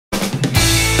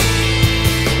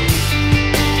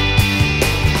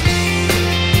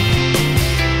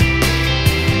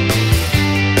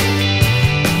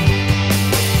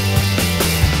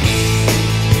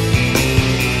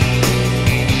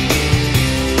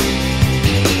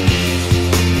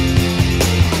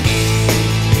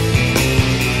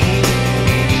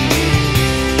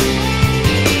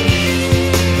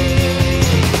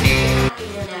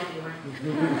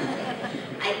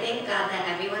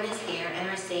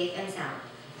safe and sound.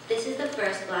 This is the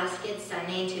first Blast Kids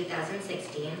Sunday in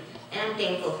 2016, and I'm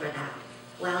thankful for that.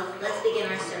 Well, let's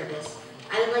begin our service.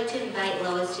 I would like to invite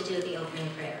Lois to do the opening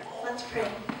prayer. Let's pray.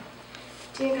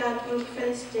 Dear God, thank you for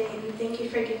this day, and thank you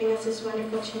for giving us this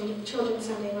wonderful Children's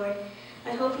Sunday, Lord.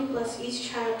 I hope you bless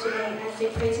each child today as they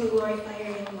praise and glorify your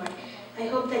name, Lord. I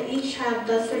hope that each child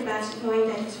does their best, knowing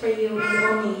that it's for you and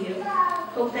only you.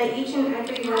 Hope that each and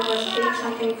every one of us take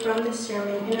something from this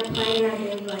sermon and apply it in our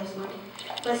daily lives, Lord.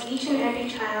 Bless each and every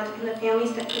child and the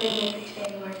families that couldn't make it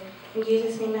today, Lord. In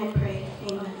Jesus' name I pray.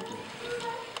 Amen.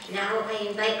 Now I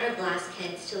invite our Blast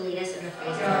Kids to lead us in the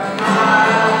praise.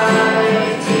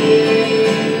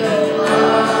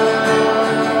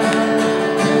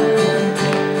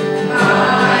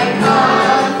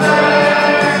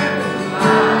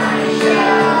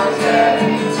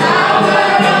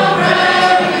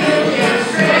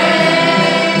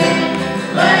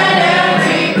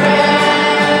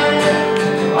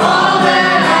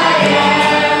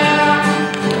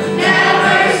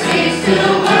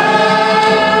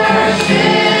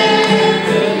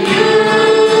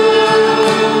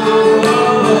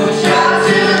 Shout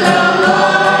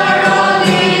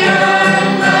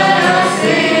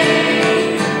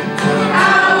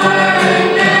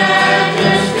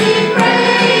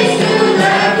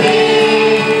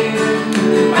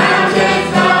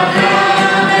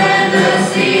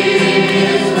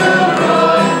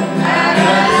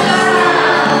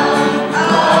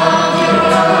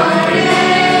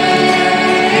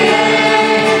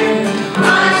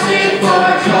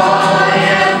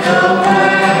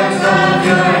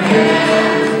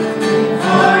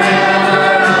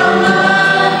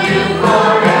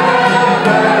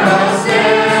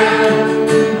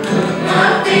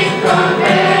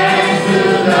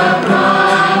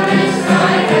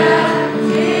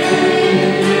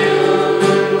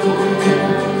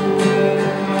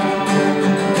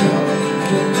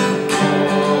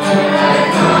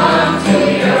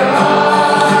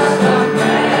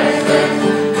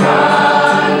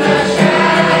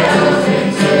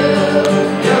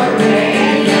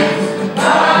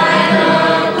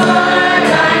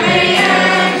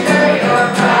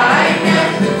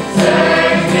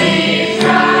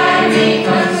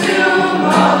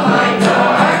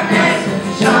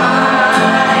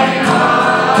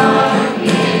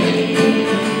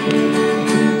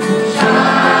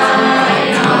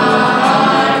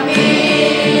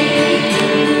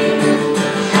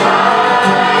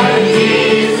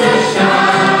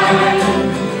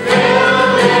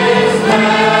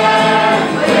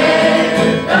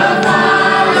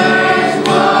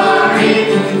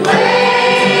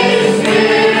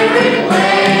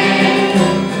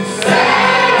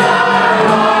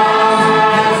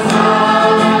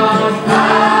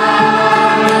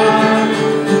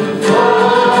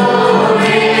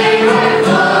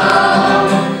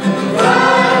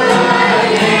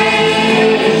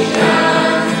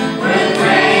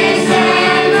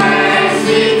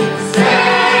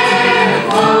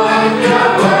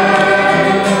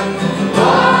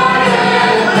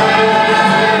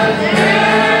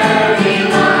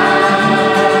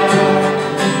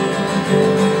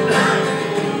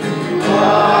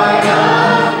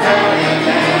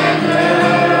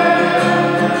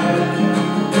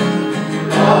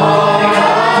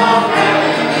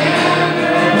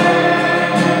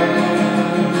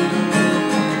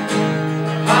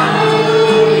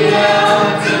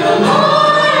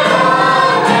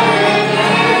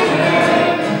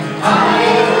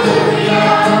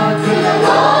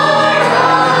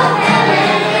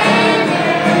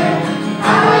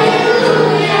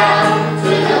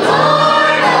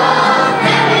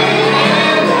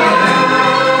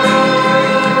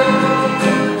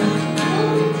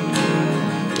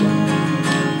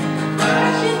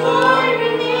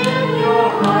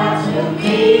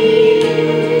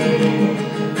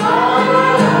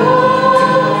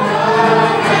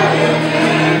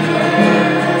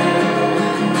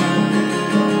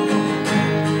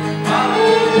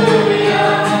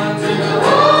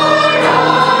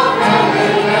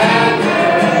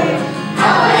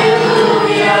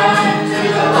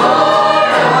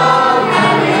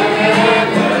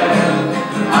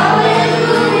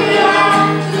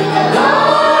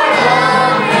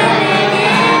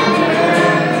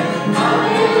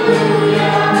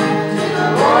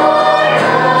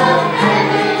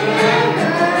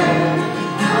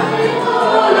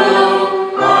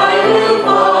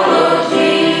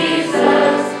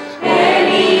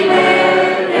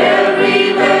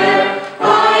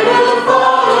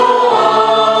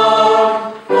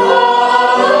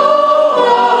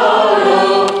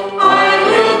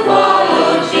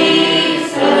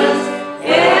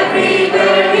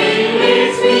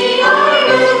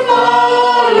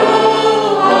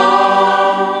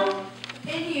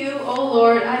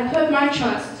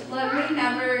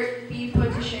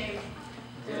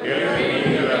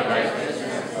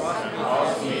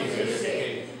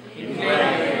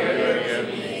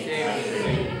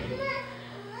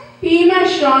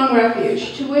strong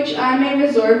refuge, to which I may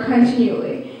resort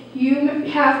continually. You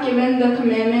have given the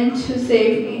commandment to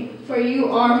save me, for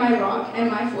you are my rock and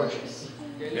my fortress.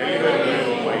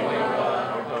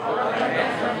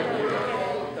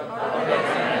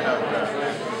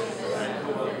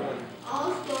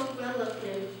 All spoke well of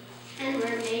him, and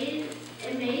were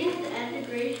amazed at the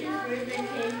gracious word that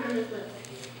came from his lips.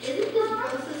 Isn't this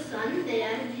Joseph's son? They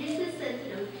asked. Jesus said to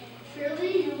them,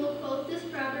 surely you will quote this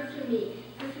proverb to me.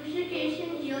 For crucifixion,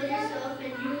 heal yourself,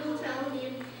 and you will tell me,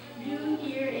 do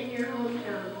here in your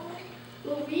hometown.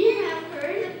 Well, we have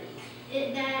heard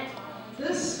that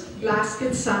this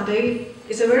Blasket Sunday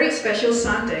is a very special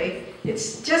Sunday.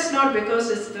 It's just not because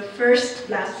it's the first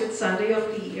Blasket Sunday of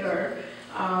the year.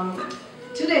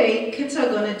 Today, kids are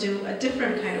going to do a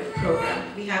different kind of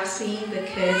program. We have seen the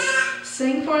kids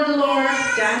sing for the Lord,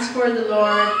 dance for the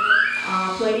Lord,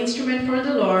 play instrument for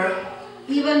the Lord,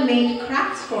 even made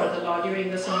crafts for the Lord during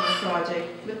the summer project.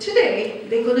 But today,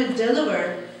 they're going to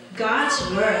deliver God's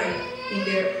word in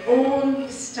their own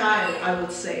style, I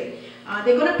would say.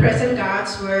 They're going to present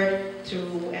God's word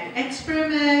through an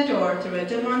experiment or through a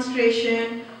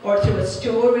demonstration or through a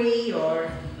story or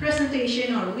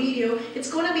presentation or video. It's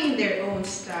going to be in their own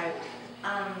style.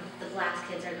 The Blast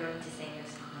kids are going to sing a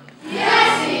song.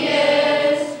 Yes, he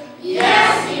is.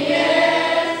 Yes, he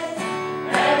is.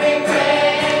 Every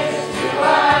praise to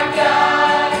our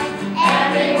God.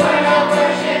 Every word of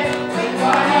worship with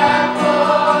one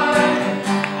accord.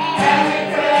 Every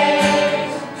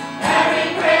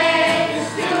praise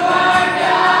to our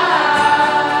God.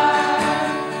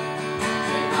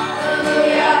 Sing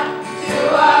hallelujah to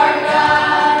our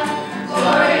God.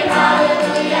 Glory,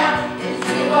 hallelujah, is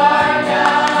to our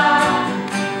God.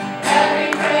 Every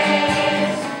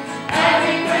praise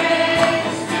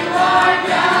to our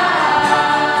God.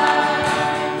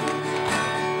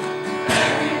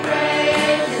 Every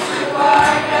praise to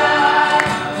our God.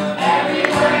 Every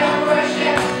word of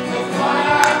worship with one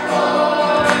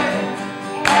accord.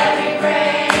 Every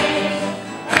praise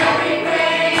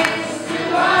to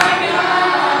our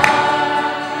God.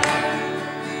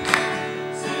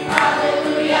 Sing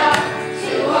hallelujah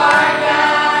to our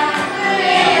God, the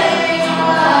living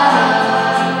love.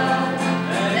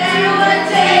 That would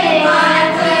take my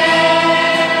place,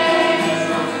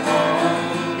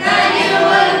 that you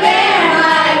would bear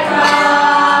my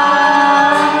cross.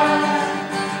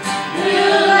 You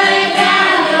lay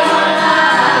down your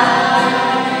life,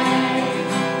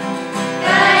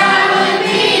 that I would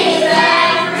be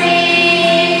set free.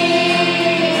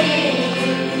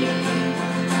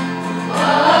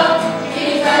 Oh,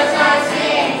 Jesus, I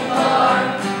sing for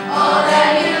all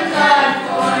that you've done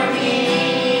for me.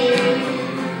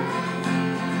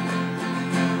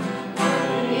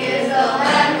 He is the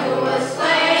Lamb who was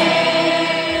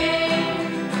slain.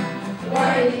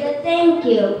 worthy to thank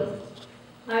you.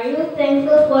 Are you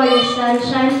thankful for the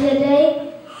sunshine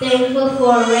today? Thankful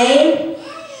for rain?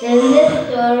 In this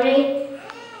story,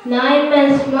 9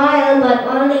 men smiled, but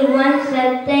only one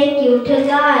said thank you to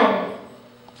God.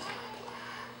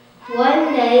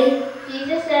 One day,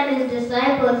 Jesus and his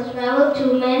disciples traveled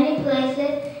to many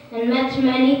places and met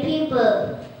many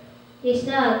people. He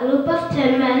saw a group of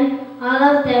 10 men, all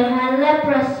of them had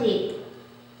leprosy.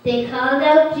 They called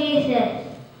out Jesus,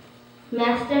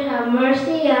 Master, have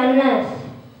mercy on us.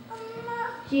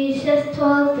 Jesus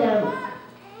told them,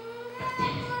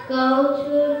 go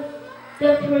to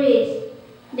the priest.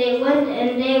 They went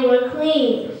and they were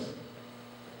clean.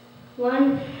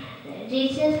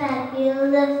 Jesus had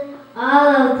healed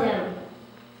all of them.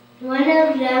 One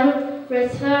of them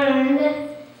returned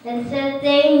and said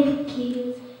thank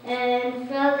you and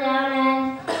fell down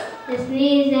at his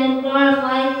knees and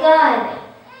glorified God.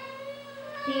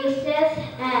 Jesus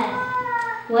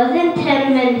asked, wasn't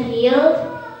 10 men healed?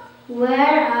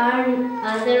 Where are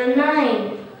other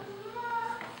 9?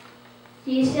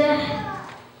 Jesus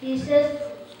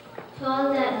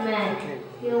told that man,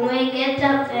 you may get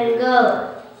up and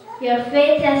go. Your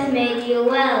faith has made you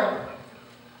well.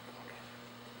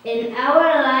 In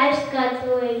our lives, God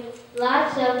doing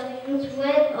lots of things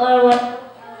with or without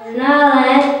our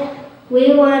knowledge,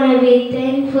 we want to be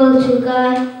thankful to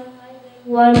God.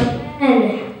 1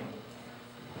 man.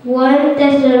 1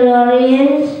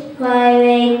 Thessalonians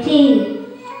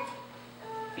 5:18.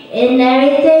 In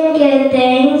everything give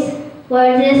thanks, for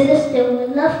this is the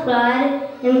will of God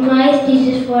in Christ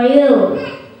Jesus for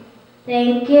you.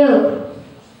 Thank you.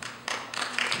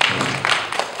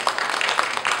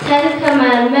 10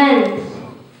 Commandments.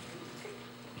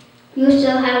 You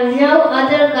shall have no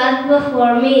other gods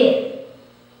before me.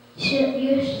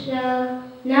 You shall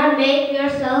not make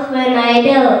yourself an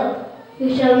idol.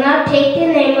 You shall not take the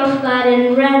name of God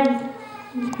in vain.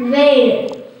 Wait,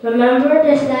 remember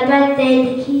the Sabbath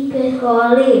day to keep it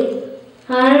holy.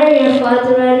 Honor your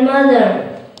father and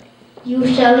mother. You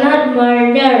shall not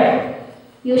murder.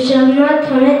 You shall not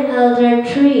commit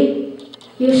adultery.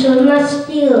 You shall not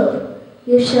steal.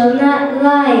 You shall not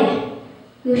lie.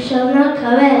 You shall not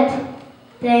covet.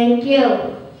 Thank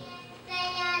you.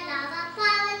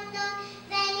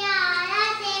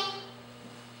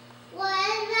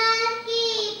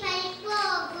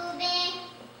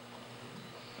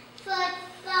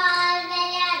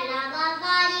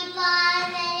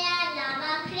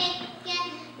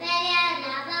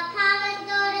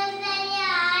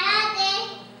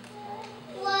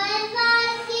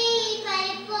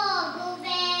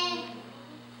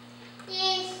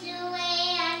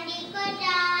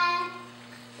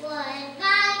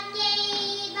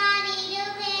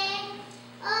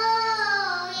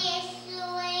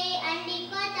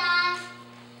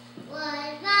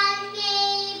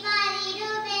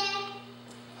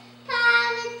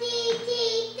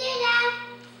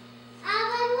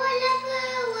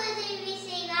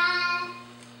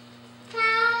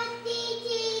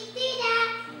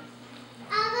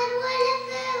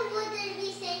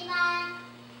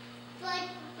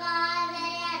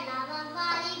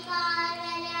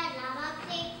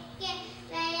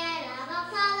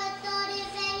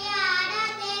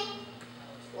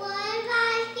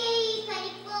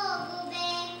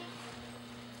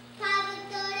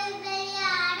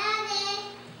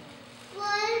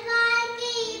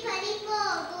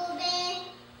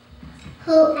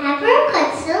 Whoever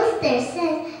conceals their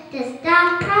sins does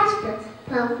not prosper,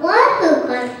 but one who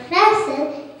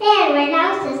confesses and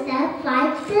renounces them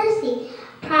finds mercy.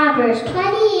 Proverbs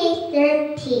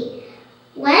 28:13.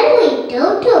 When we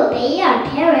don't obey our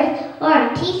parents or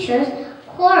our teachers,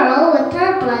 quarrel with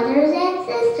our brothers and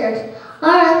sisters, or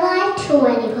lie to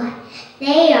anyone,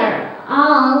 they are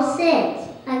all sins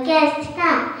against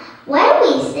God. When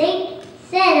we sin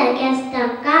against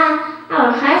God,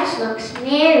 our hearts looks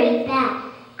very bad.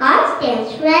 God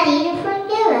stands ready to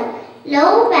forgive us.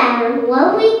 No matter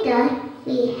what we've done,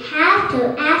 we have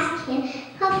to ask Him,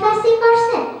 confessing our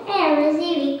sin and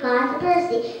receiving God's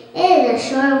mercy. It is a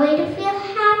sure way to feel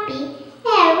happy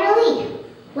and relief.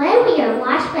 When we are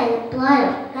washed by the blood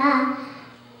of God,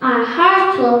 our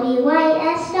hearts will be white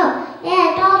as snow,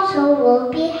 and also will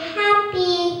be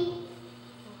happy.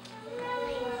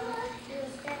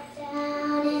 Step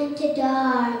down into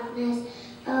darkness,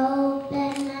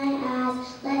 open my eyes,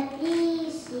 let me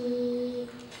see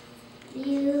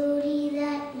beauty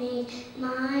that made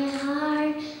my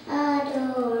heart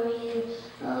adore you.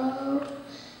 Oh,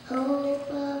 hope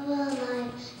of a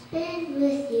life spent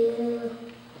with you.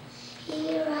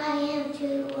 Here I am to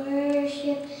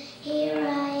worship, here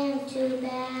I am to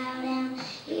bow down,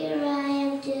 here I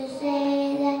am to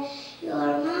say that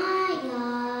you're my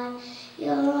God.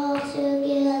 You're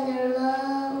altogether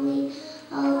lovely,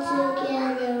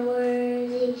 altogether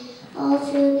worthy,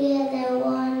 altogether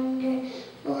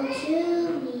wonderful to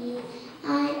me.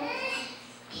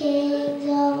 Kings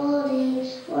of old days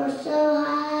were so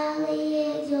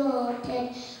highly exalted,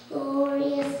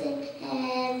 glorious in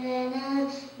heaven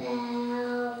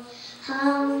above.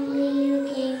 Humbly you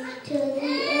came to the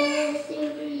earth you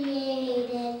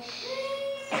created.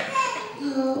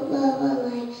 Hope of a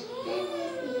life spent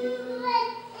with you.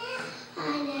 I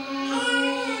never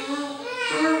know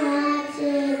how much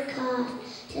it cost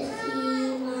to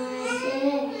see my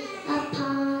sin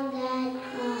upon that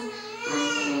cross. I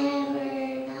never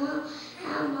know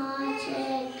how much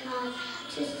it cost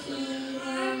to see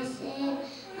my sin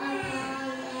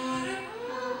upon that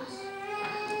cross.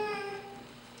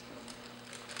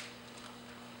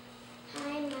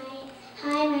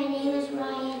 Hi, my name is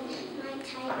Ryan. My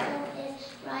title is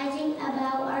Rising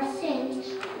Above Our Sins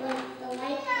with the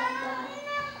Light of God.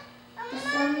 The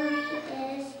summary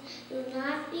is, do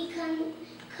not be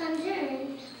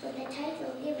concerned with the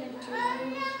title given to you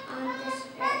on this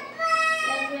earth.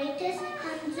 The greatest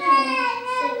concern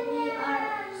is we are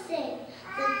sin,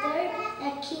 the third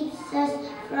that keeps us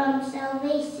from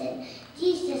salvation.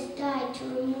 Jesus died to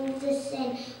remove the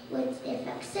sin, which, if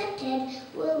accepted,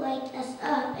 will light us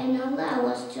up and allow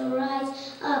us to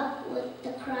rise up with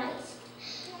the Christ,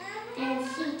 and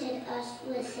seated us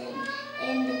with Him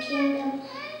in the kingdom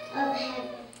of heaven.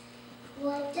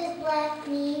 What does black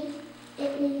mean?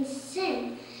 It means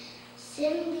sin.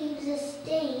 Sin leaves a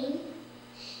stain,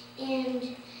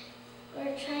 and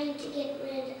we're trying to get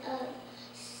rid of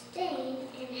stain.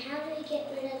 And how do we get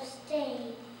rid of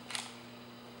stain?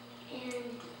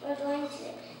 And we're going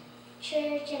to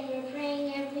church and we're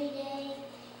praying every day,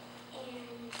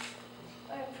 and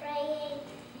we're praying,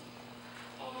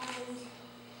 and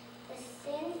the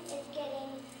sin is getting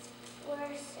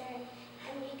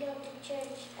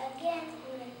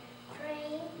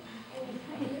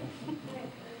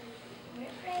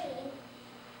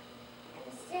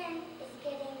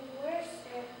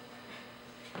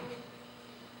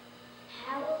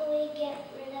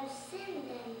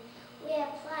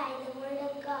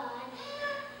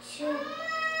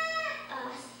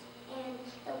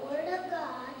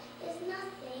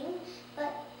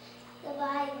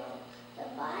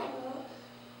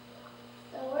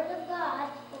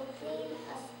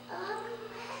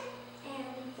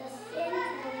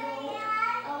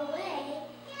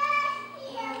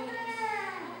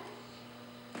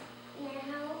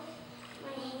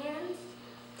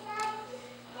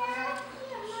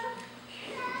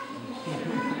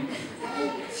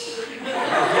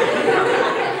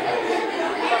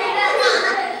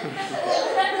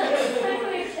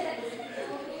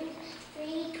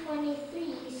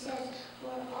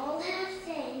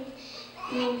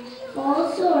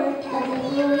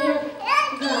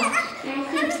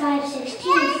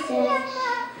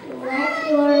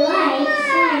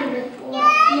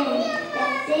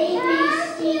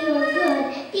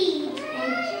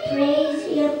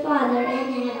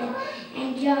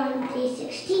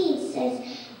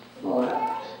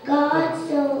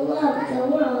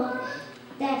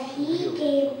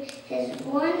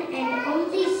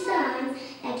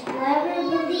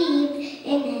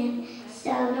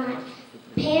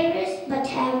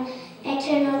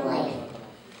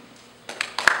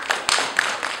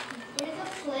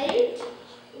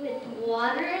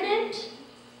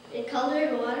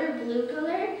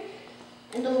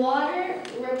And the water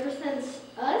represents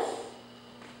us.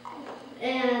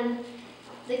 And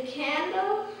the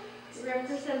candle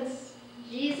represents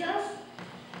Jesus.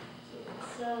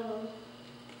 So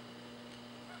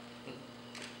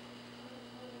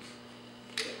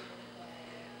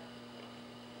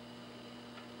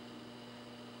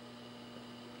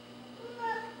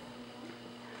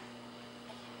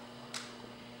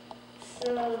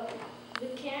the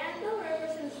candle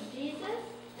represents Jesus,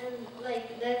 and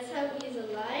like that's how he's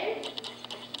alive.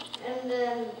 And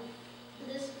then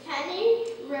this penny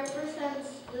represents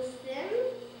the sin.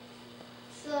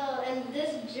 So, and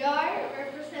this jar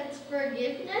represents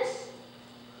forgiveness.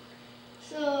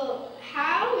 So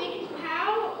how we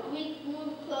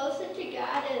move closer to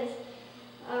God is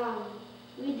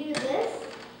we do this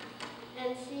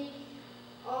and see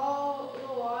all the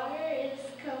water is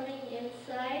coming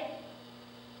inside.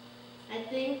 I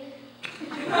think.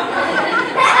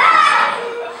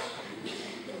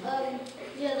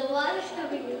 Yeah, the water's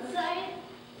coming inside.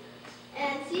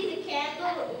 And see the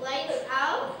candle lights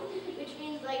out, which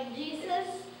means like Jesus,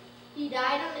 he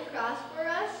died on the cross for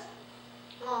us.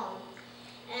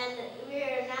 And we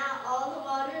are now, all the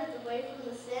water is away from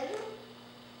the sin.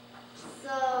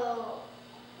 So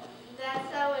that's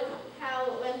how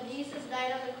when Jesus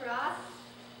died on the cross,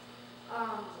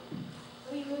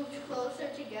 we moved closer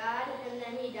to God, and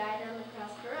then he died on the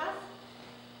cross for us.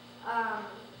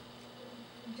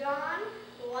 John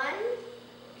 1,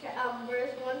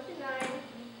 verse 1 to 9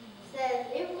 says,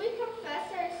 if we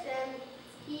confess our sin,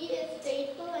 he is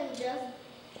faithful and just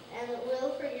and will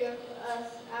forgive us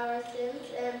our sins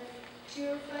and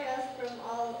purify us from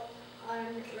all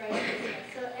unrighteousness.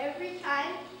 So every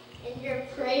time in your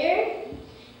prayer,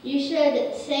 you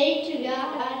should say to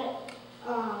God,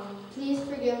 please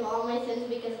forgive all my sins,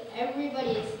 because everybody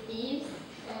is thieves.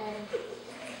 And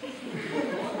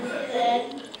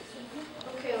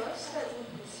okay, let's start with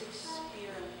this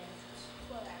experiment.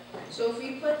 So if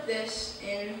we put this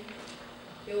in,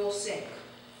 it will sink.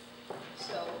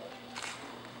 So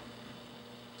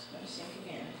it's going to sink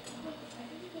again.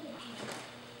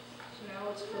 So now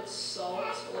let's put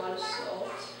salt, a lot of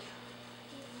salt.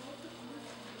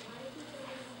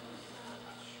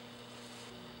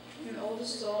 And all the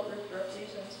salt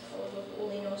represents all the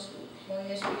holiness we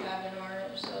have in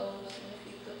ourselves. And if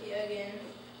you put the egg in,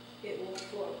 it will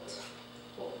float,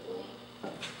 hopefully.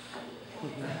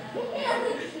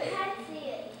 can't see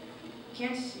it.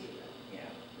 Can't see it. Yeah,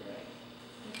 right.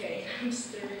 Okay, I'm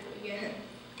stirred again.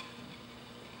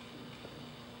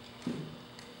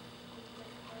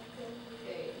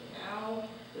 Okay, now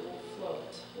it will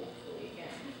float, hopefully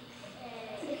again.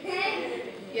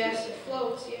 Yes, it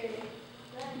floats, yay.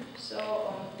 So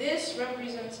this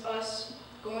represents us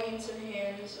going into the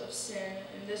hands of sin,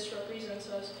 and this represents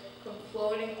us from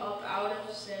floating up out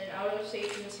of sin, out of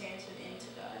Satan's hands and into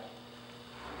God.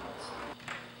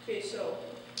 Okay, so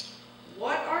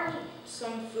what are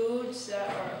some foods that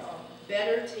are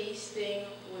better tasting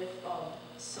with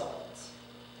salt?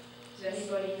 Does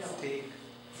anybody know? Steak.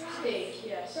 Steak,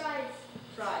 yes. Fries.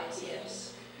 Fries,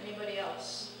 yes. Anybody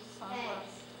else?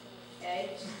 Eggs.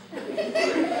 Eggs?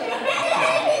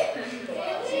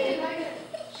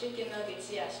 Chicken nuggets,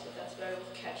 yes, but that's better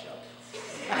with ketchup.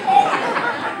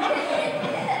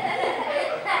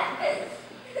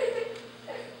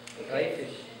 Dry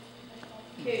fish.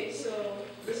 Okay, so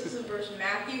this is a verse,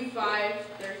 Matthew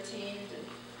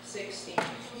 5:13-16.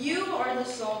 You are the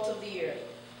salt of the earth,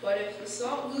 but if the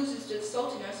salt loses its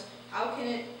saltiness, how can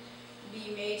it be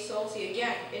made salty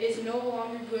again? It is no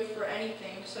longer good for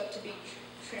anything except to be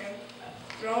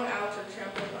thrown out or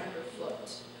trampled underfoot.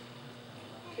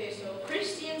 Okay, so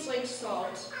Christians like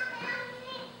salt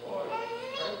are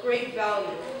great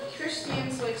value.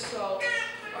 Christians like salt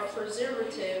are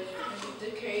preservative and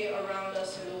decay around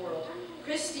us in the world.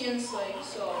 Christians like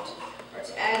salt are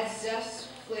to add zest,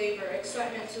 flavor,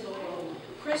 excitement to the world.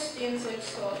 Christians like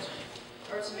salt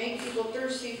are to make people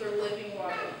thirsty for living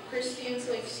water. Christians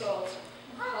like salt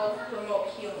help promote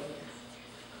healing.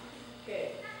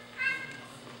 Okay.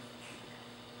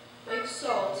 Like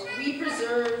salt, we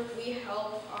preserve, we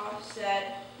help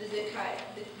offset the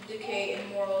decay in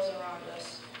morals around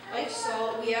us. Like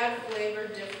salt, we add flavor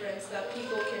difference that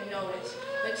people can notice.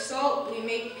 Like salt, we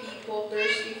make people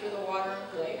thirsty for the water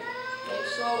of life. Like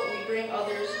salt, we bring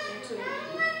others into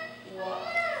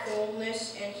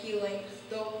wholeness and healing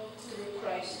through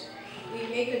Christ. We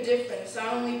make a difference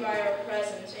not only by our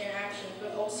presence and actions,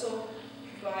 but also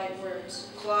by words.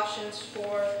 Colossians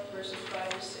 4, verses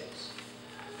 5-6.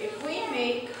 If we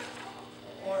make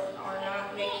or are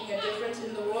not making a difference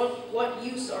in the world, what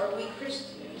use are we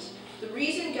Christians? The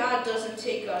reason God doesn't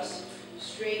take us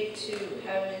straight to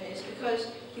heaven is because because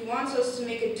he wants us to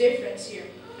make a difference here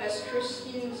as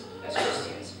Christians.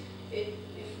 If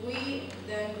we,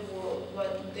 then the world.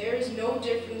 But there is no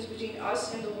difference between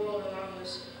us and the world around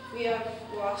us. We have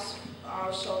lost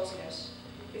our saltiness.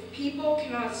 If people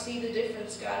cannot see the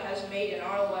difference God has made in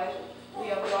our life, we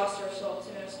have lost our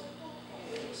saltiness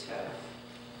and have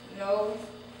no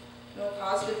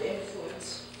positive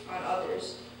influence on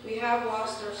others. We have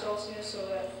lost our saltiness, so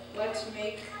that let's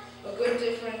make a good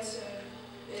difference and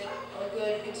a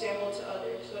good example to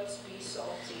others. Let's be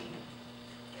salty.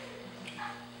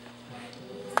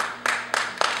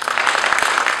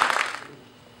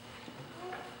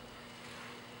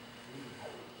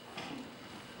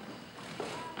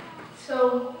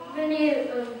 So we're gonna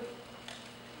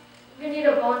need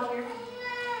a volunteer.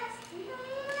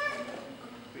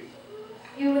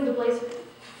 You in the blazer.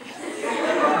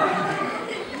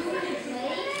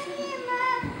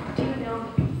 Do you know?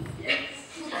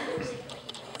 He's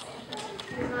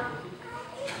not.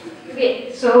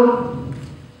 Okay, so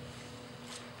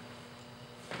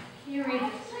can you read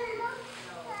this?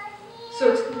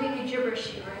 So it's completely gibberish,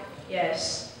 right?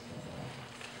 Yes.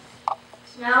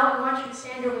 So now I want you to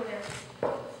stand over there.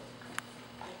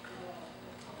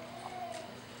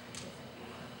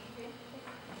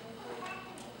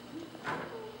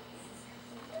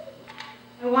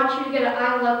 I want you to get an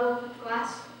eye level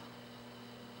glass.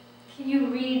 Can you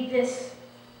read this?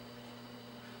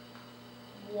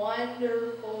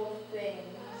 Wonderful things.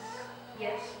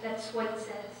 Yes, that's what it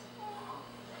says.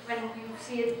 When you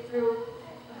see it through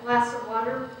a glass of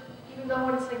water, even though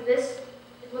when it's like this,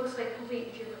 it looks like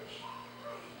complete gibberish.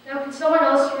 Now, can someone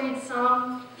else read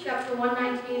Psalm chapter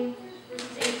 119,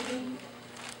 verses 18?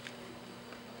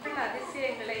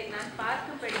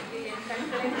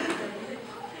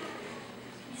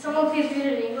 Can someone please read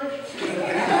it in English?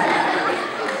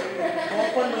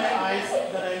 Open my eyes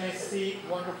that I may see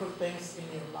wonderful things in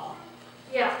your law.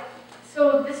 Yeah.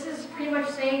 So this is pretty much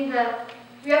saying that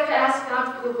we have to ask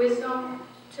God for the wisdom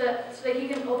so that He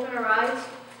can open our eyes,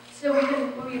 so we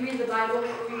can, when we read the Bible,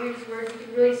 when we read His Word, we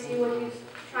can really see what He's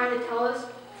trying to tell us.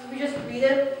 If we just read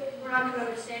it, we're not going to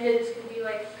understand it. It's going to be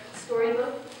like a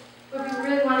storybook. But if we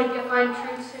really want to find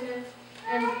truths in it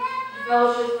and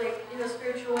develop it like in a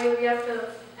spiritual way, we have to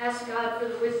ask God for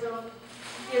the wisdom.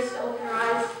 He has to open our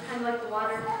eyes, kind of like the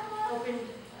water opened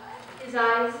His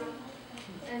eyes,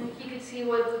 and He could see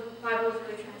what the Bible is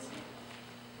really trying to say.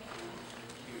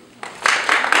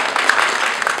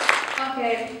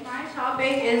 Okay, my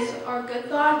topic is our good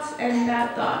thoughts and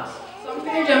bad thoughts. So I'm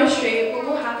going to demonstrate what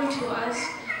will happen to us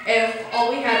if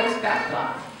all we had was bad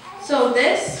thoughts. So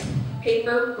this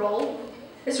paper roll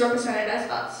is represented as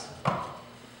us.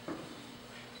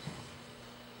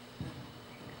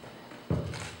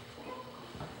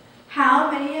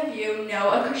 How many of you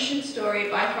know a Christian story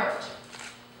by heart?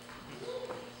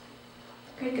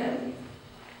 Okay, good.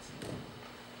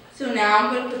 So now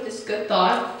I'm going to put this good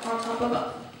thought on top of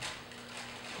us.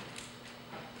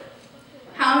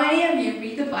 How many of you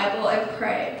read the Bible and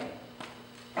pray?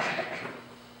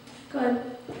 Good.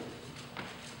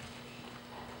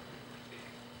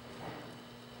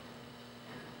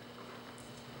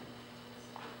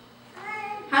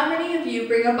 How many of you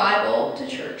bring a Bible to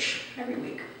church every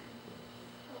week?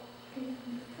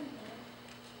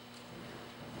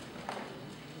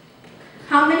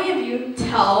 How many of you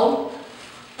tell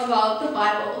about the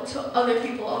Bible to other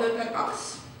people other than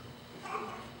us?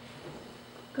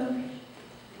 Good.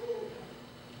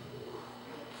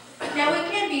 Now we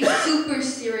can't be super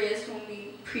serious when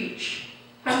we preach.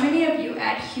 How many of you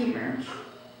add humor?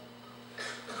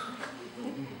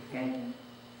 Okay.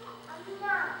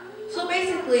 So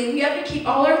basically, we have to keep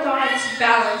all our thoughts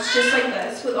balanced, just like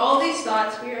this. With all these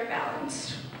thoughts, we are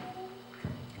balanced.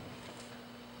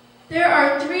 There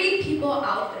are 3 people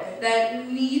out there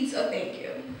that needs a thank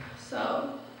you.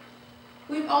 So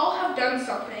we all have done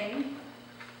something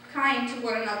kind to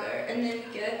one another, and then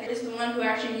Gith is the one who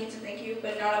actually needs a thank you,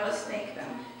 but none of us thank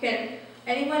them. Can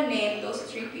anyone name those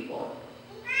 3 people?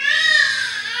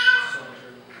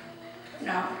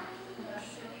 No.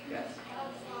 Yes.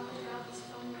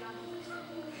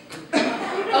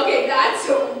 Okay, that's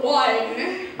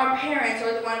 1. Our parents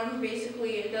are the one who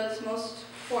basically does most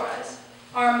for us.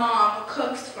 Our mom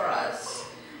cooks for us.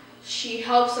 She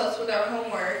helps us with our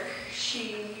homework.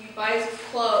 She buys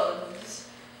clothes.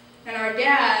 And our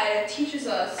dad teaches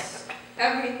us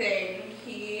everything.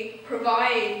 He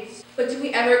provides. But do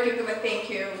we ever give them a thank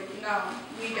you? No,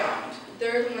 we don't.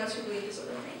 They're the ones who really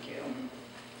deserve a thank you.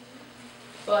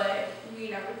 But we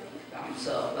never thank them,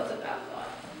 so that's a bad thought.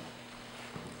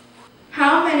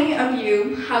 How many of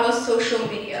you have a social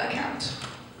media account?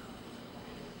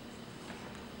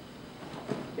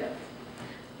 Yeah.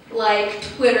 like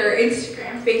Twitter,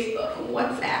 Instagram, Facebook,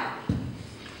 WhatsApp,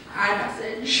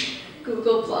 iMessage,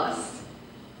 Google+.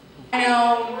 I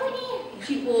know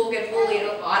people get bullied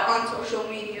a lot on social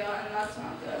media, and that's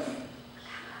not good.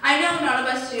 I know none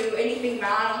of us do anything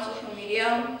bad on social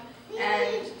media,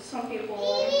 and some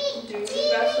people do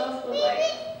bad stuff, but like,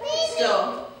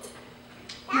 still,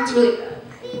 it's really bad.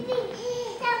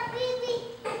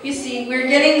 You see, we're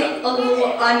getting a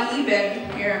little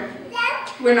uneven here.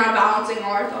 We're not balancing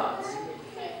all our thoughts.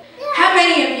 How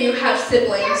many of you have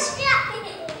siblings?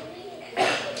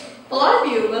 A lot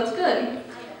of you, that's good.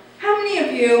 How many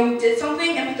of you did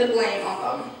something and put the blame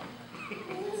on them?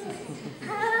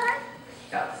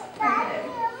 Yes, I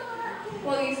did.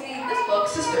 Well, you see, this book,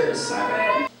 Sisters, I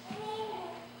read.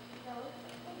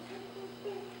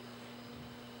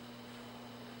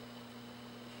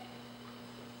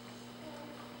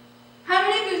 How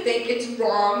many of you think it's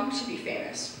wrong to be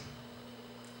famous?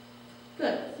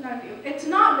 Good, none of you. It's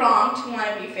not wrong to want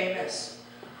to be famous.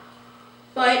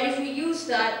 But if we use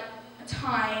that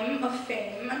time of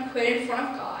fame and put it in front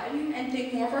of God and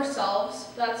think more of ourselves,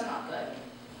 that's not good.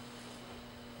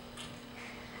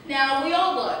 Now, we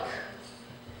all look.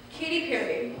 Katy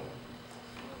Perry.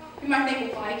 You might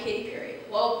think, why Katy Perry?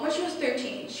 Well, when she was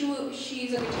 13,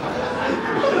 she's a guitar.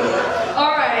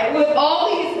 All right, with all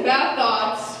these bad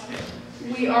thoughts,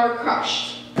 we are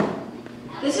crushed.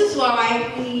 This is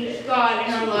why we need God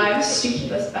in our lives to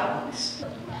keep us balanced.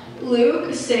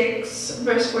 Luke 6,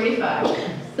 verse 45.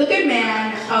 The good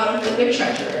man out of the good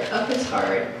treasure of his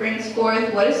heart brings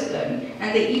forth what is good,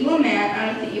 and the evil man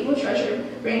out of the evil treasure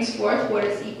brings forth what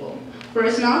is evil. For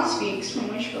his mouth speaks from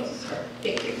which fills his heart.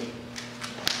 Thank you.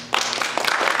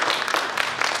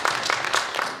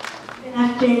 Good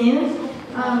afternoon.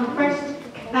 First,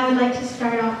 I would like to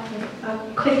start off with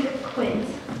a quick quiz.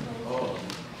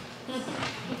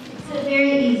 It's a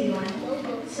very easy one.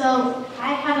 So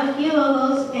I have a few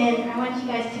logos, and I want you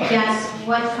guys to guess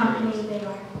what company they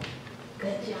are.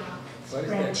 Good job.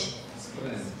 Sprint.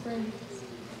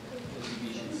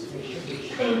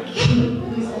 Thank you.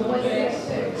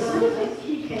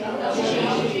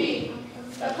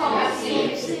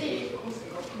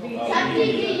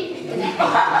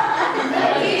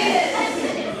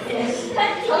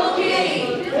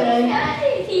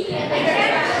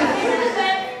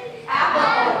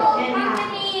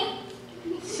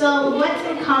 So what's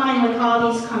in common with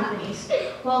all these companies?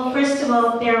 Well, first of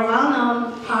all, they're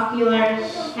well-known, popular,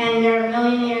 and they're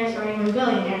millionaires or even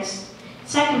billionaires.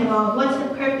 Second of all, what's the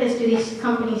purpose do these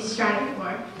companies strive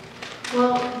for?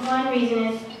 Well, one reason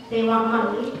is they want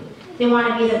money, they want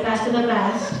to be the best of the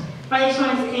best, or they just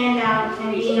want to stand out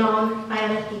and be known by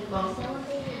other people.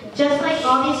 Just like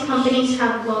all these companies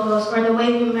have logos, or the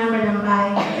way we remember them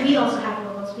by, we also have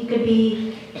logos. We could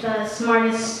be the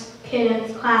smartest kid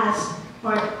in class,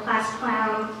 or the class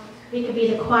clown. We could be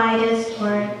the quietest,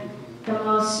 or the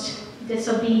most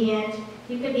disobedient.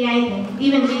 We could be anything.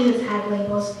 Even Jesus had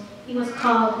labels. He was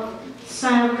called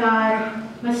Son of God,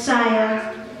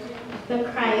 Messiah, the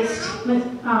Christ,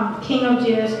 King of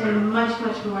Jews, and much,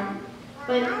 much more.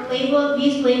 But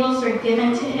these labels were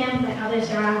given to him by others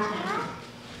around him.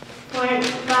 For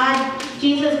God,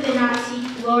 Jesus did not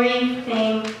seek glory,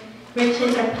 fame,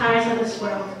 riches, or powers of this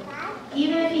world.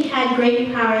 Even if he had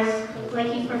great powers,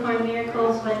 like he performed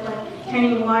miracles like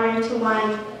turning water into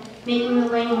wine, making the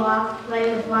lame walk,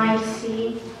 letting the blind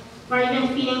see, or even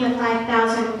feeding the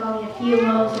 5,000 with only a few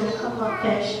loaves and a couple of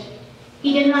fish.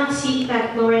 He did not seek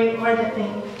that glory or the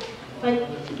fame,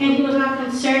 and he was not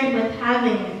concerned with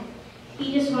having it.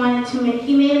 He just wanted to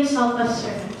he made himself a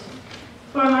servant.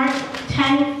 For Mark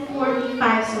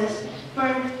 10:45 says,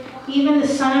 "For even the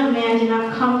Son of Man did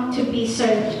not come to be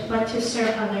served, but to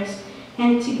serve others,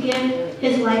 and to give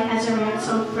his life as a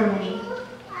ransom for many."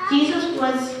 Jesus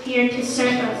was here to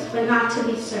serve us, but not to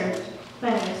be served by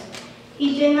others.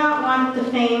 He did not want the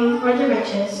fame or the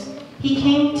riches. He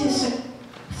came to serve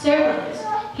others.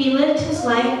 He lived his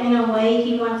life in a way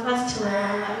he wants us to live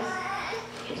our lives.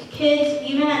 Kids,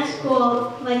 even at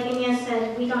school, like Anya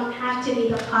said, we don't have to be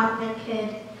the popular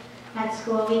kid at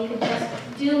school. We could just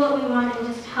do what we want and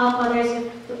just help others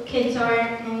if the kids are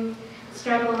and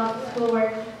struggle with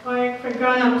schoolwork. Or for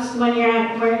grown-ups, when you're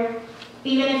at work,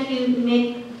 even if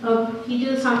you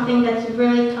do something that's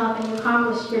really tough and you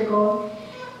accomplish your goal,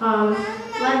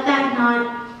 let that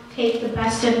not take the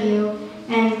best of you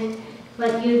and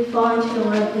let you fall into the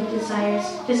worldly desires.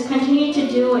 Just continue to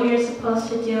do what you're supposed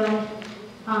to do and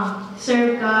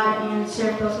serve God and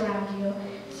serve those around you.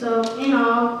 So in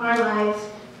all our lives,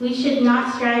 we should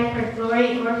not strive for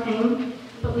glory or fame,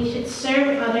 but we should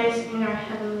serve others in our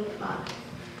Heavenly Father.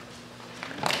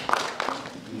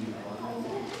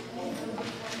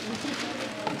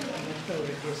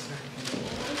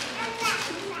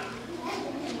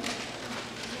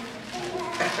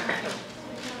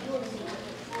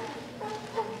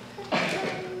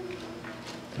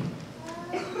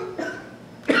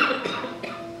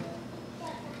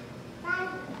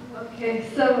 Okay,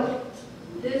 so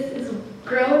this is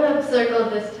grown-up circle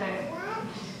this time.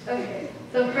 Okay,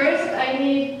 so first I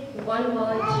need one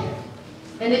volunteer.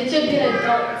 And it should be an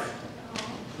adult.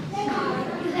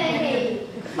 Hey.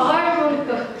 Or won't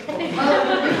go. I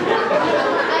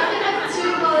can have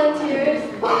 2 volunteers.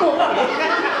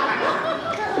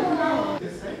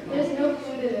 There's no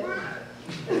food in it.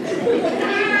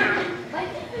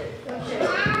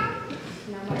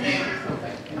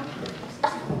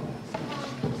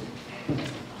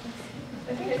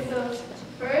 Okay, so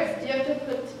first you have to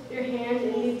put your hand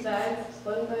in these bags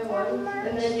one by one,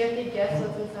 and then you have to guess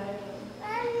what's inside of them.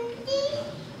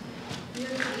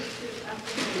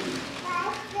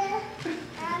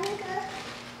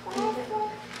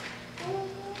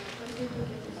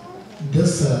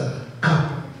 This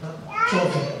cup,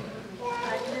 trophy.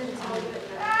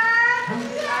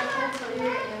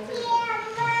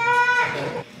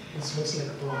 This looks like a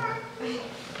ball.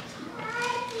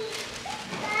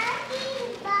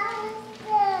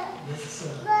 This is a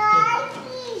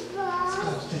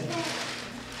Scotch tape.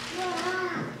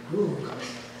 Ooh.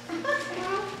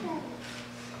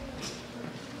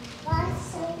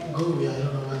 Gooey, I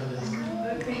don't know what it is.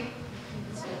 Okay.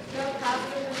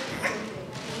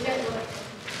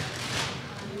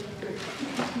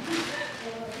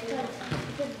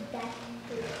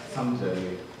 Some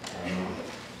jelly.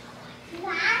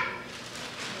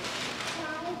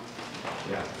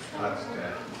 Yeah, that's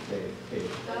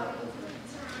tape.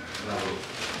 Right.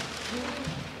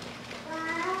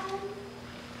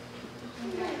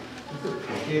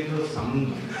 Potato, some.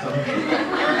 I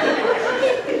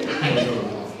don't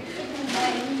know.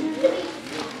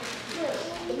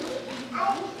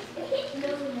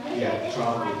 Yeah,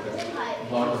 probably the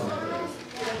bottom of it.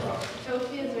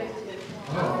 Trophy is right here.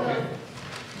 Oh, okay.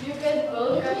 You guys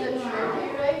both got the trophy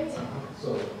right. So.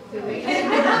 And then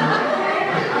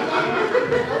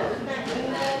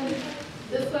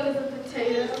this one is a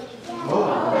potato. Oh.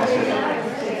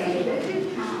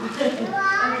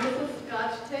 And this is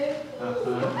Scotch tape.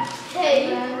 Hey.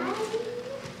 And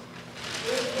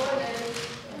this one is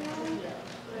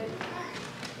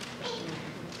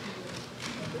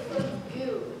this one's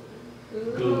goo.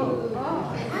 Glue.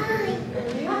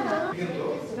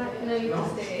 No, you can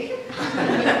stay.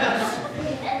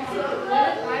 So what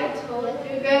if I told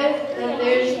you guys that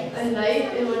there's a knife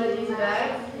in one of these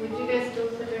bags? Would you guys still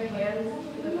put your hands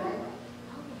in the bag?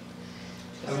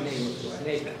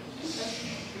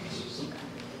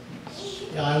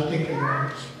 Yeah, I'll think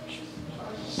about it.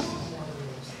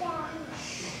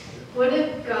 What if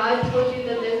God told you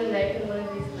that there's a knife in one of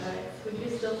these bags? Would you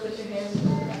still put your hands in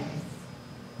the bag?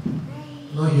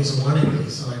 No, he's warning me,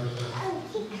 so I will not.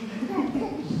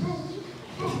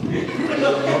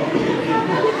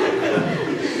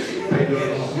 I don't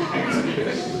know.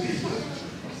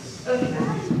 Okay.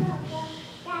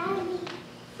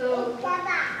 So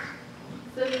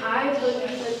if I told you to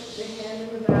put your hand in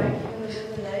the bag and there's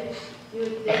a knife, you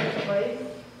would think twice.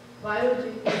 Why would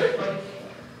you think twice?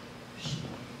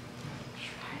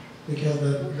 Because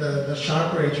the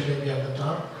sharper edge will be at the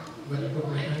top. When I put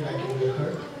my hand, I can get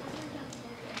hurt.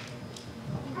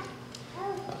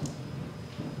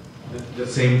 The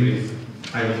same reason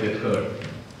I will get hurt.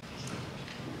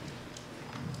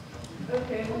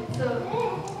 Okay, so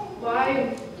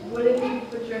why wouldn't you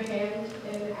put your hand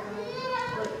in the car?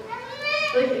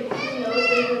 Like if you know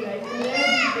there's a knife in there,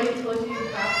 but he told you you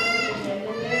have to put your hand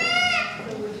in there,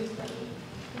 so would you stop?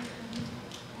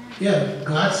 Yeah,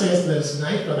 God says there's a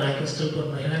knife, but I can still put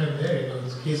my hand in there. You know,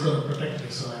 he's going to protect me,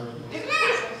 so I will.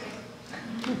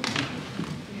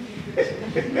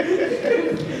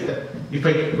 If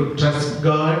I could trust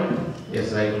God,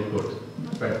 yes, I will put.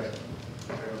 But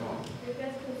You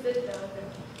guys can sit down there.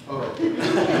 oh.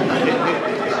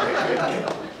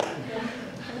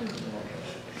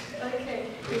 Okay,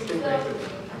 so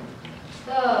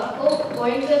the whole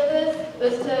point of this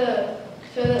was to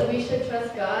show that we should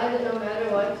trust God no matter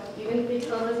what, even if He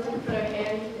tells us to put our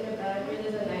hand in a bag where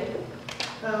there's a knife.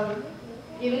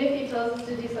 Even if He tells us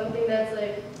to do something that's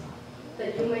like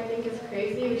that you might think is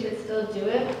crazy, we should still do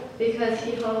it because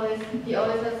He always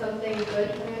has something good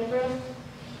planned for us.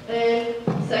 In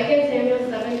 2 Samuel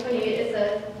 7:28 it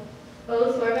says,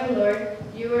 "O sovereign Lord,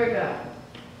 you are God.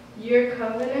 Your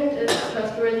covenant is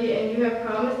trustworthy and you have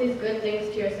promised these good things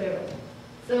to your servant."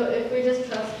 So if we just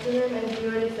trust in Him and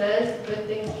do what He says, good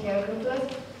things can come to us.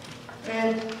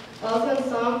 And also in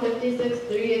Psalm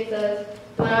 56:3 it says,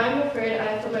 "When I'm afraid,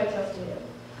 I put my trust in you."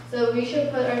 So we should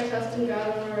put our trust in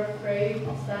God when we're afraid,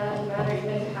 sad, mad, or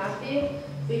even happy,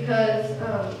 because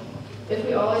if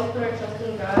we always put our trust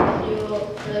in God, He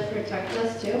will really protect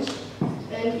us too.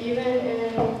 And even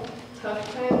in tough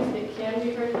times, it can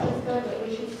be heard of this God, but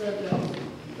we should still do it.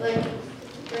 Like,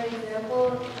 for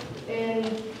example, in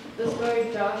the story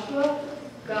of Joshua,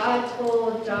 God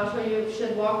told Joshua you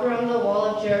should walk around the wall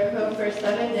of Jericho for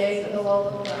 7 days and the wall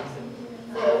will collapse.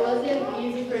 So it wasn't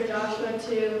easy for Joshua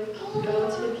to go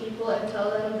to the people and tell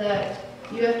them that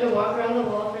you have to walk around the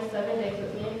wall for 7 days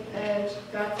with me, and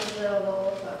God said the wall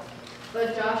will collapse.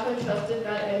 But Joshua trusted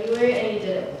God anyway, and he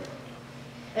did it.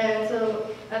 And so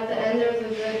at the end there was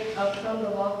a good outcome,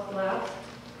 the wall collapsed.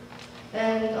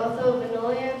 And also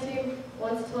Vanilla Auntie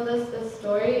once told us this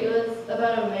story. It was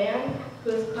about a man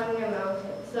who was climbing a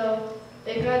mountain. So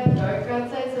it got dark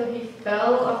outside, so he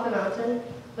fell off the mountain,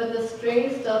 but the string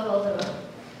still held him up.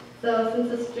 So since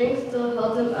the string still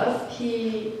held him up,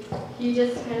 he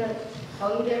just kind of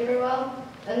hung there for a while,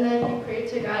 and then he prayed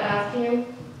to God, asking him,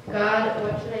 God,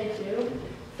 what should I do?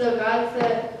 So God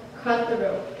said, cut the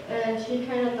rope. And he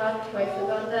kind of thought twice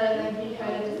about that, and then he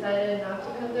kind of decided not to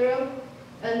cut the rope.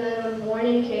 And then when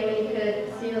morning came and he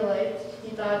could see the light, he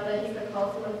thought that he could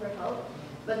call someone for help.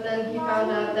 But then he found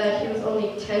out that he was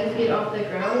only 10 feet off the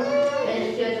ground, and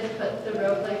if he had just cut the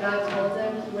rope like God told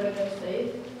him, he would have been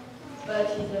safe. But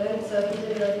he didn't, so he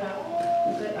didn't really have a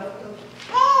good outcome.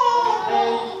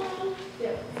 And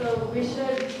yeah, so we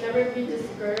should never be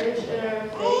discouraged in our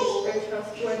faith or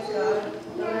trust towards God,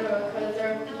 no matter what, because there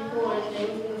are people or things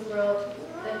in this world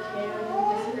that can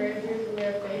discourage you from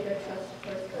your faith or trust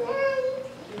towards God.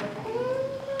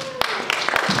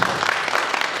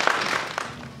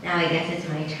 Now I guess it's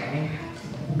my turn.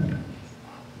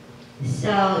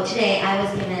 So today I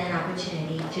was given an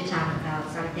opportunity to talk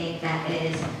about something that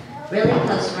is really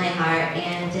close to my heart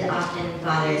and it often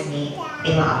bothers me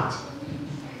a lot.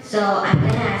 So I'm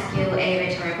going to ask you a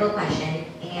rhetorical question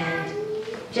and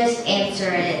just answer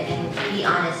it and be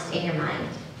honest in your mind.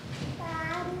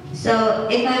 So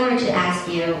if I were to ask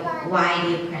you, why do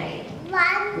you pray?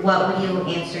 What would you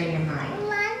answer in your mind?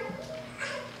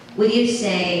 Would you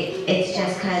say, it's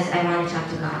just because I want to talk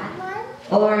to God?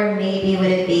 Or maybe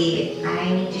would it be, I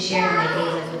need to share my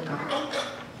dailies with God?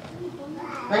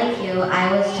 Like you,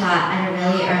 I was taught at a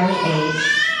really early age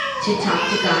to talk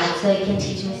to God so He can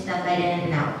teach me stuff I didn't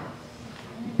know.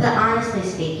 But honestly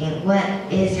speaking, what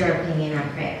is your opinion on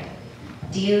prayer?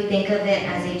 Do you think of it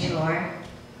as a chore?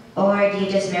 Or do you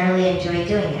just merely enjoy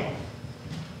doing it?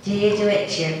 Do you do it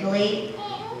cheerfully?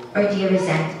 Or do you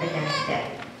resent against it?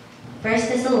 1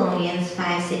 Thessalonians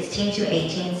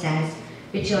 5:16-18 says,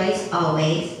 rejoice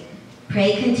always,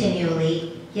 pray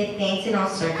continually, give thanks in all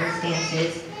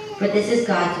circumstances, for this is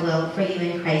God's will for you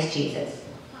in Christ Jesus.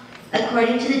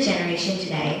 According to the generation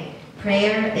today,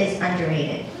 prayer is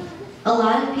underrated. A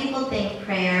lot of people think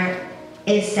prayer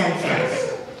is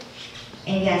senseless.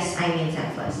 And yes, I mean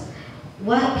senseless.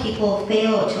 What people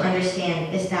fail to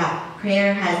understand is that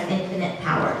prayer has infinite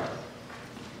power.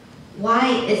 Why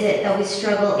is it that we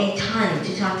struggle a ton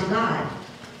to talk to God?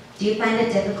 Do you find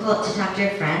it difficult to talk to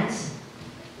your friends?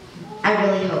 I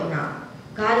really hope not.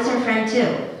 God is our friend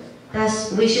too.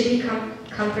 Thus, we should be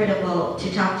comfortable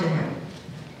to talk to Him.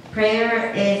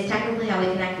 Prayer is technically how we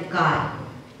connect with God.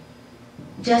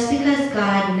 Just because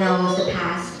God knows the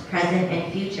past, present,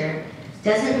 and future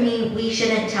doesn't mean we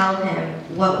shouldn't tell Him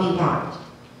what we want.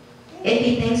 If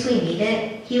He thinks we need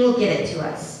it, He will give it to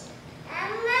us.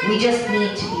 We just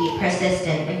need to be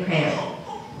persistent in prayer.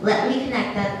 Let me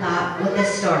connect that thought with a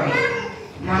story,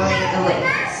 more like a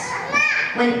witness.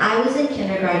 When I was in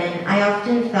kindergarten, I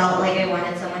often felt like I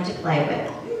wanted someone to play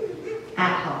with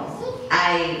at home.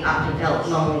 I often felt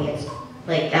lonely,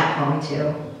 like at home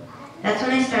too. That's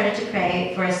when I started to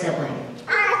pray for a sibling.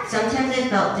 Sometimes I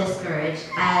felt discouraged,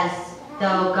 as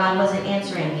though God wasn't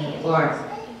answering me, or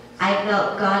I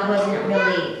thought God wasn't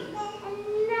really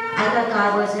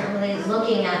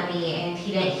looking at me and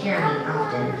He didn't hear me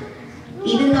often.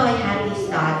 Even though I had these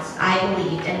thoughts, I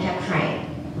believed and kept praying.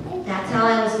 That's how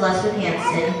I was blessed with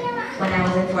Hanson when I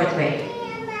was in 4th grade.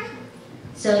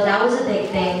 So that was a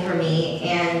big thing for me,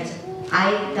 and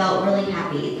I felt really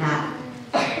happy that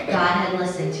God had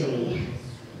listened to me,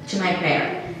 to my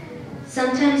prayer.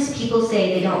 Sometimes people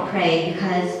say they don't pray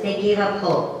because they gave up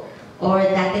hope or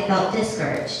that they felt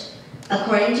discouraged.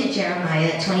 According to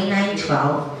Jeremiah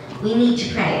 29:12, we need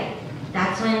to pray.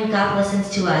 That's when God listens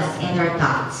to us and our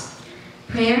thoughts.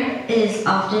 Prayer is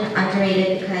often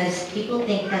underrated because people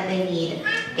think that they need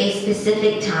a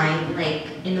specific time, like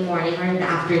in the morning or in the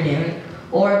afternoon,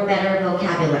 or better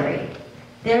vocabulary.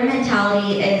 Their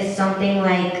mentality is something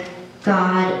like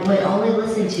God would only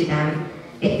listen to them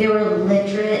if they were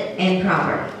literate and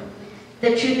proper. The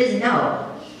truth is no.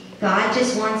 God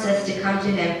just wants us to come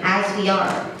to Him as we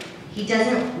are. He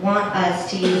doesn't want us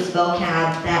to use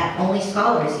vocab that only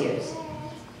scholars use.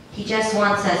 He just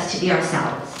wants us to be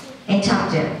ourselves and talk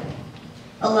to him.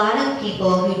 A lot of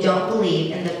people who don't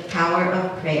believe in the power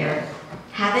of prayer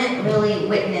haven't really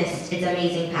witnessed its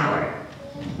amazing power.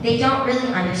 They don't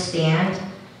really understand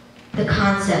the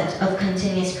concept of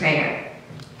continuous prayer.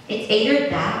 It's either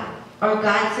that, or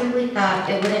God simply thought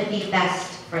it wouldn't be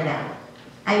best for them.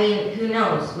 I mean, who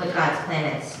knows what God's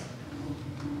plan is?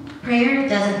 Prayer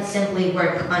doesn't simply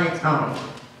work on its own.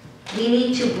 We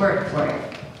need to work for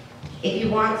it. If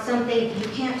you want something, you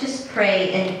can't just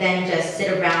pray and then just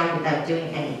sit around without doing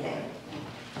anything.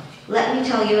 Let me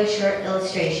tell you a short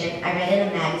illustration I read in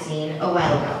a magazine a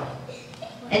while ago.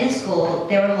 In a school,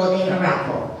 they were holding a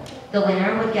raffle. The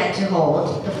winner would get to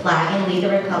hold the flag and lead the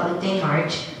Republic Day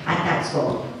March at that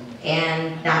school.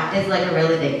 And that is like a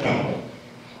really big thing.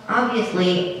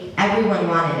 Obviously, everyone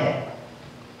wanted it.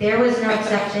 There was no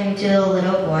exception to the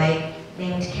little boy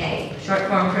named Kay, short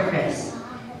form for Chris.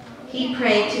 He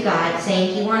prayed to God,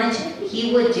 saying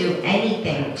he would do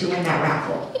anything to win that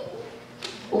raffle.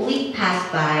 A week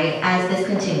passed by as this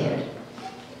continued.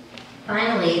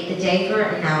 Finally, the day for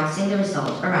announcing the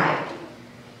result arrived.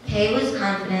 Kay was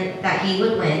confident that he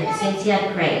would win since he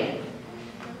had prayed.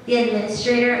 The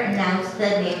administrator announced the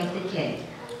name of the kid,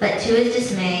 but to his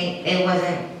dismay, it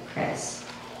wasn't Chris.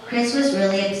 Chris was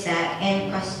really upset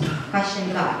and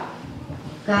questioned God.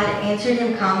 God answered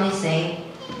him calmly, saying,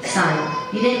 "Son,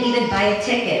 you didn't even buy a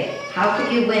ticket. How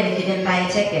could you win if you didn't buy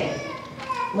a ticket?"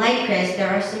 Like Chris, there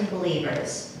are some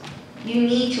believers. You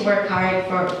need to work hard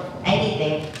for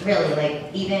anything, really,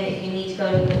 like even if you need to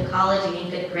go to college, you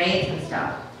need good grades and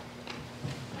stuff.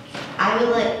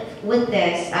 With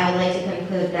this, I would like to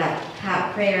conclude that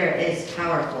prayer is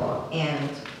powerful and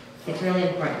it's really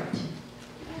important.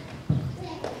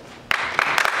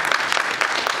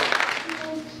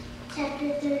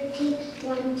 Chapter 13,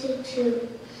 1 to 2.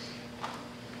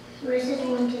 Verses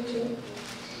 1 to 2.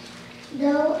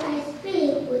 Though I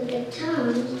speak with the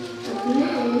tongues of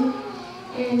men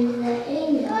and the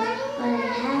angels, but I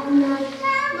have not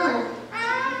love,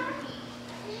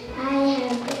 I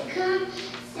have become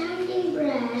sounding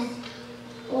brass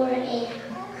or a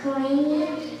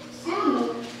clanging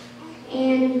cymbal.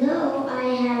 And though I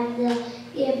have the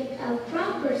gift of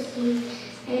prophecy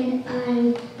and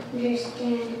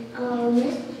understand all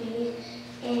mysteries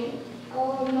and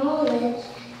all knowledge,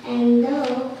 and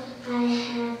though I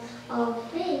have all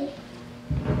faith.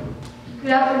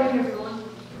 Good afternoon, everyone.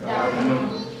 Good afternoon.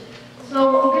 So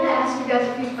I'm going to ask you guys a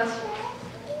few questions.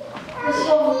 First of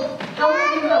all, how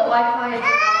many of you have Wi-Fi at your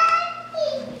house?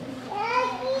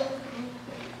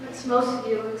 That's most of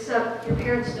you, except your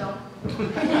parents don't.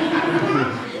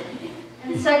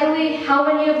 And secondly, how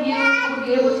many of you would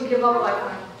be able to give up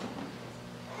Wi-Fi?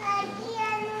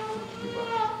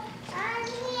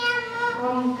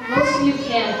 Most of you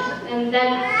can't, and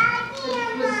that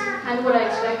was kind of what I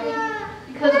expected,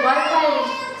 because Wi-Fi is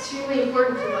extremely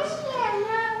important to us.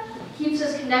 It keeps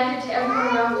us connected to everyone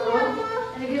around the world,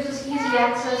 and it gives us easy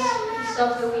access to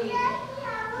stuff that we need.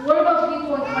 What about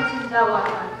people in countries without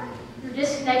Wi-Fi? They're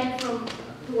disconnected from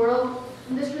the world,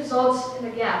 and this results in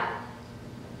a gap.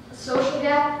 A social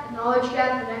gap, a knowledge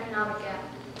gap, and an economic gap.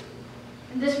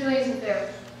 And this really isn't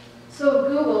fair. So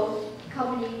Google, the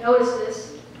company, noticed this,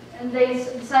 and they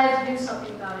decided to do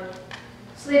something about it.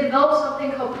 So they developed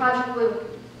something called Project Balloon,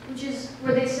 which is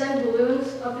where they send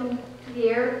balloons up into the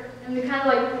air, and it kind of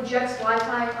like projects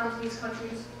Wi-Fi onto these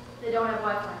countries that don't have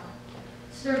Wi-Fi.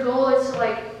 So their goal is to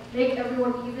like make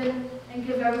everyone even and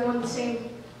give everyone the same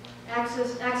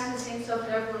access to the same stuff that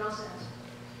everyone else has.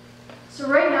 So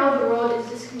right now the world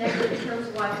is disconnected in terms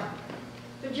of Wi-Fi.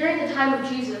 But during the time of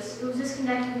Jesus, it was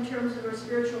disconnected in terms of our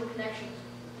spiritual connections.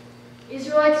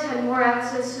 Israelites had more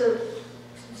access to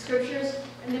the scriptures,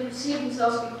 and they perceived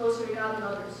themselves to be closer to God than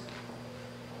others.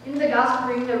 In the gospel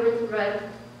reading that Rick read,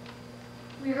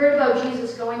 we heard about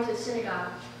Jesus going to a synagogue.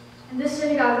 And this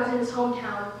synagogue was in his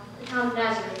hometown, the town of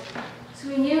Nazareth. So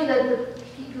we knew that the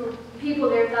people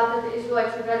there thought that the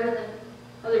Israelites were better than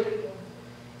other people.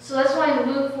 So that's why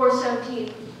in Luke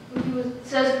 4:17, it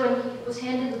says when he was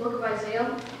handed the book of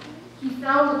Isaiah, he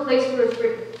found the place where it's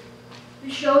written.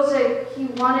 It shows that he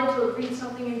wanted to read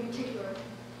something in particular.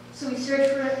 So he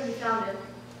searched for it and he found it.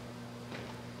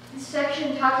 This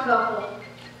section talks about hope.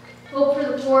 Hope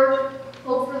for the poor,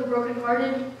 hope for the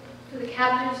brokenhearted, for the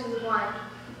captives and the blind.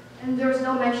 And there was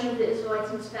no mention of the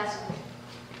Israelites in this passage.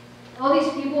 All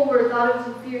these people were thought of as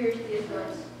inferior to the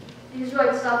Israelites. The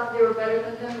Israelites thought that they were better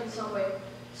than them in some way.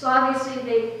 So obviously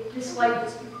they disliked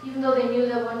this, even though they knew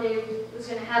that one day it was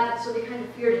going to happen, so they kind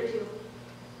of feared it too.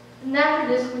 And after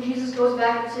this, when Jesus goes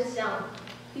back and sits down,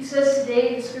 he says,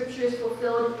 "Today the scripture is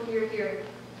fulfilled in your hearing."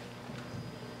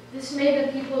 This made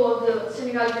the people of the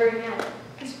synagogue very mad.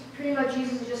 Because pretty much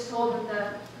Jesus just told them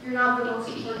that you're not the most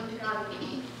important to God.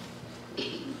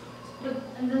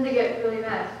 And then they get really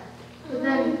mad. But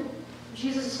then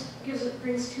Jesus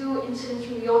brings two incidents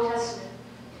from the Old Testament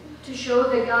to show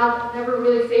that God never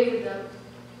really favored them,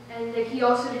 and that he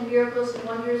also did miracles and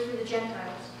wonders for the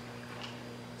Gentiles.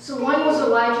 So one was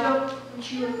Elijah, when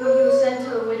he was sent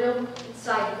to a widow in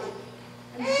Sidon.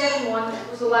 And the second one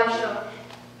was Elisha,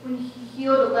 when he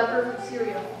healed a leper from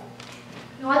Syria.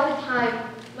 Now at the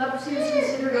time, leprosy was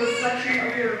considered a reflection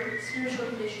of your spiritual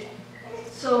condition.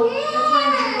 So that's why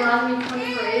in Deuteronomy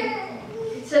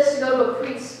 24:8, it says to go to a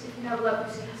priest if you have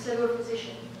leprosy instead of a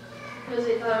physician, because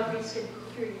they thought a priest could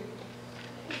cure you.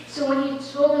 So when he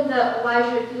told them that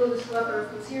Elijah healed this leper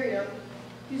from Syria,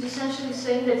 he was essentially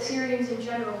saying that Syrians in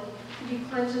general could be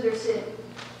cleansed of their sin,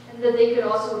 and that they could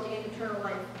also attain eternal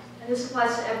life. And this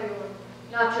applies to everyone,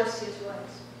 not just the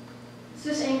Israelites. So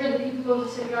this angered the people of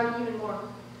the synagogue even more.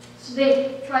 So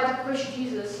they tried to push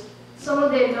Jesus,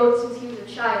 someone they had known since he was a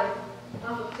child,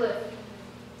 off a cliff.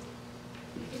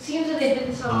 It seems that they did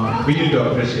this on We need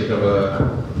to appreciate our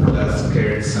last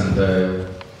kids and the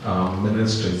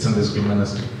ministry, Sunday school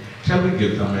ministry. Shall we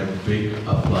give them a big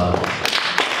applause?